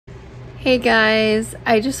Hey guys,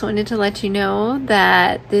 I just wanted to let you know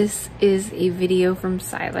that this is a video from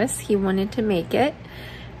Silas. He wanted to make it,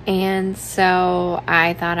 and so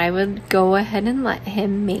I thought I would go ahead and let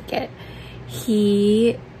him make it.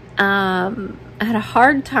 He had a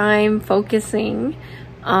hard time focusing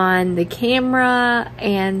on the camera,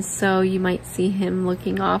 and so you might see him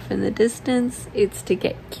looking off in the distance. It's to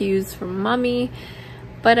get cues from mommy,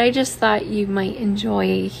 but I just thought you might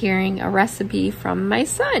enjoy hearing a recipe from my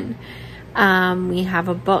son. We have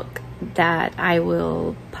a book that I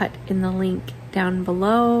will put in the link down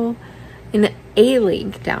below, and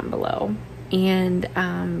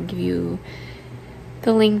give you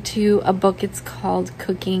the link to a book. It's called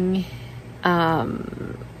Cooking,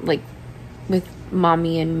 like with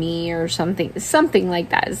Mommy and Me or something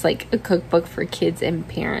like that. It's like a cookbook for kids and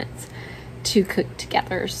parents to cook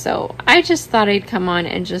together. So I just thought I'd come on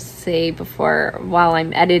and just say while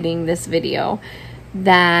I'm editing this video,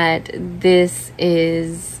 that this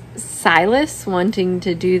is Silas wanting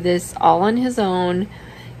to do this all on his own.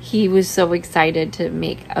 He was so excited to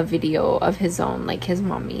make a video of his own, like his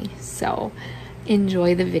mommy. So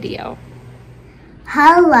enjoy the video.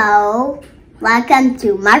 Hello, welcome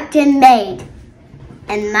to Martinmade,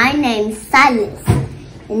 and my name's Silas,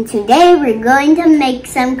 and today we're going to make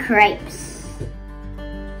some crepes.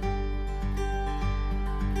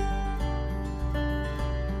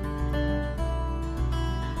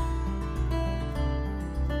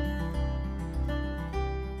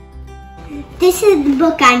 This is the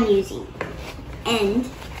book I'm using, and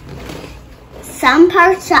some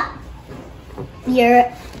parts my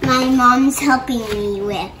mom's helping me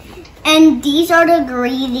with, and these are the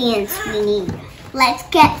ingredients we need. Let's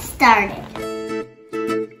get started.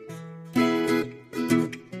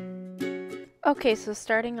 Okay, so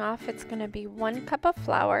starting off, it's going to be 1 cup of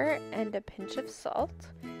flour and a pinch of salt.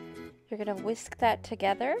 You're going to whisk that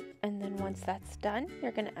together, and then once that's done,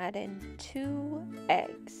 you're going to add in 2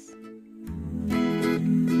 eggs.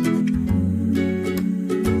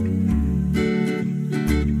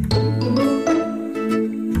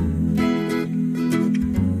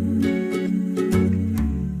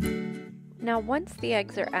 Now, once the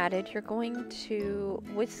eggs are added, you're going to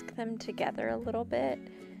whisk them together a little bit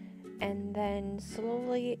and then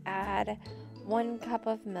slowly add 1 cup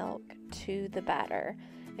of milk to the batter.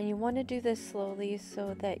 And you want to do this slowly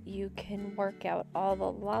so that you can work out all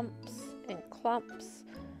the lumps and clumps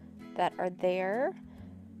that are there.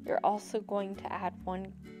 You're also going to add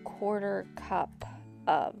 1/4 cup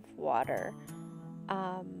of water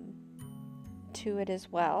to it as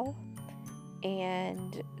well.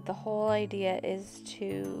 And the whole idea is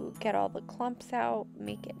to get all the clumps out,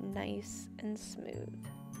 make it nice and smooth.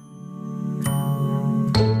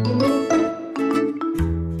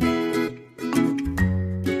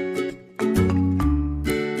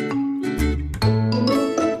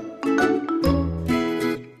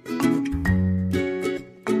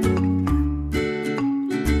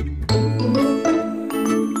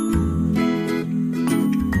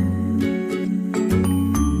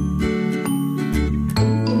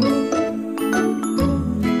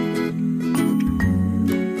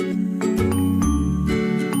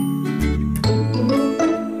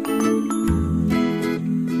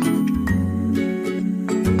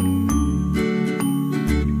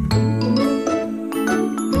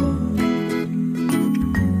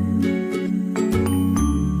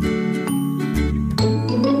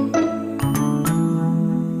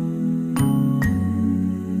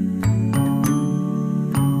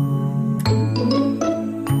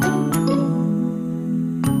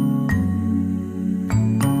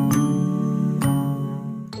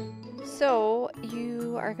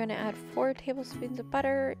 Are going to add 4 tablespoons of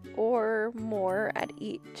butter or more at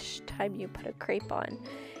each time you put a crepe on,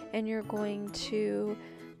 and you're going to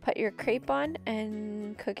put your crepe on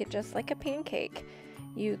and cook it just like a pancake.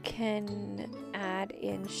 You can add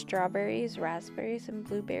in strawberries, raspberries, and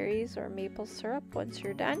blueberries or maple syrup once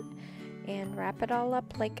you're done, and wrap it all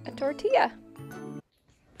up like a tortilla.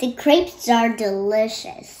 The crepes are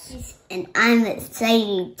delicious, and I'm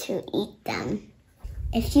excited to eat them.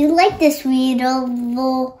 If you like this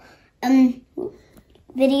video,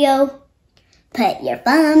 put your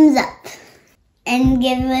thumbs up and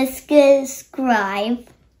give us a subscribe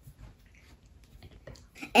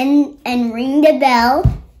and ring the bell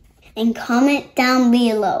and comment down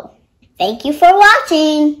below. Thank you for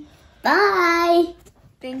watching. Bye.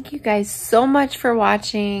 Thank you guys so much for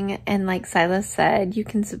watching, and like Silas said, you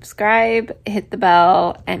can subscribe, hit the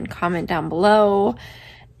bell, and comment down below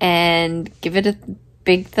and give it a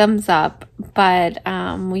big thumbs up. But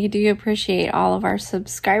we do appreciate all of our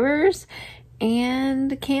subscribers,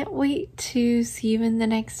 and can't wait to see you in the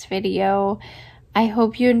next video. I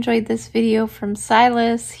hope you enjoyed this video from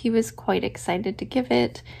Silas. He was quite excited to give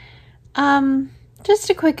it. Just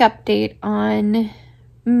a quick update on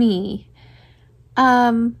me.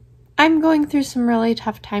 I'm going through some really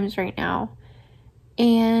tough times right now,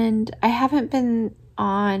 and I haven't been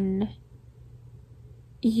on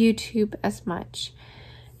YouTube as much.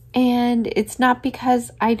 And it's not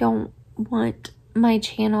because I don't want my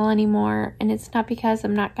channel anymore, and it's not because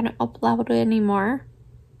I'm not going to upload anymore.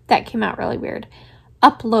 That came out really weird.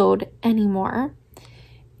 Upload anymore.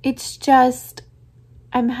 It's just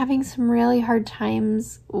I'm having some really hard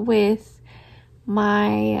times with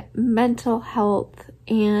my mental health,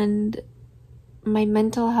 and my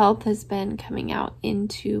mental health has been coming out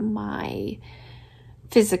into my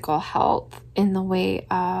physical health in the way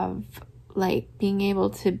of like being able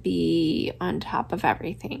to be on top of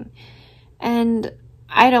everything. And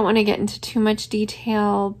I don't want to get into too much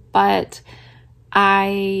detail, but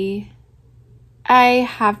I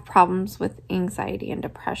have problems with anxiety and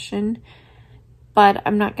depression, but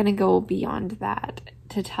I'm not going to go beyond that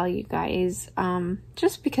to tell you guys,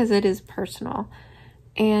 just because it is personal.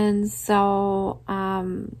 And so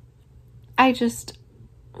I just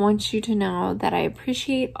want you to know that I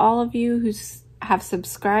appreciate all of you who have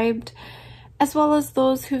subscribed, as well as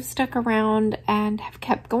those who've stuck around and have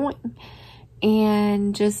kept going,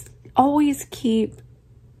 and just always keep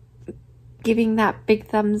giving that big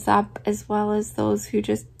thumbs up, as well as those who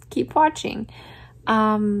just keep watching.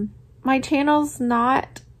 My channel's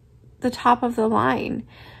not the top of the line.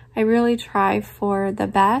 I really try for the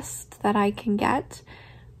best that I can get,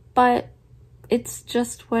 but it's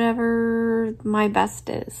just whatever my best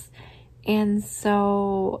is. And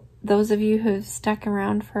so those of you who have stuck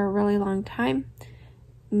around for a really long time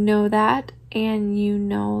know that, and you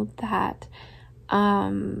know that I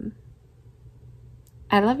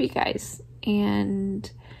love you guys,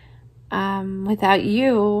 and without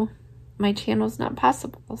you, my channel's not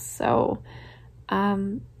possible. So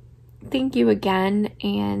thank you again,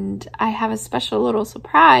 and I have a special little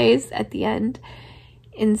surprise at the end.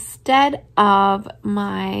 Instead of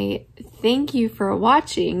my thank you for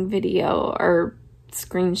watching video or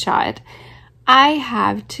screenshot, I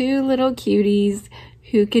have two little cuties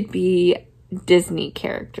who could be Disney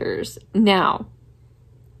characters. Now,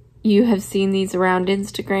 you have seen these around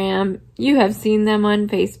Instagram, you have seen them on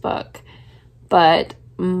Facebook, but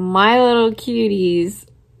my little cuties,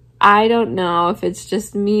 I don't know if it's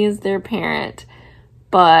just me as their parent,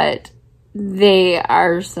 but they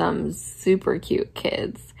are some super cute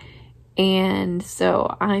kids. And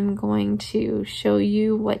so I'm going to show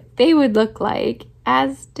you what they would look like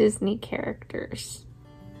as Disney characters.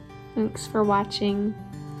 Thanks for watching.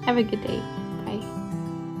 Have a good day.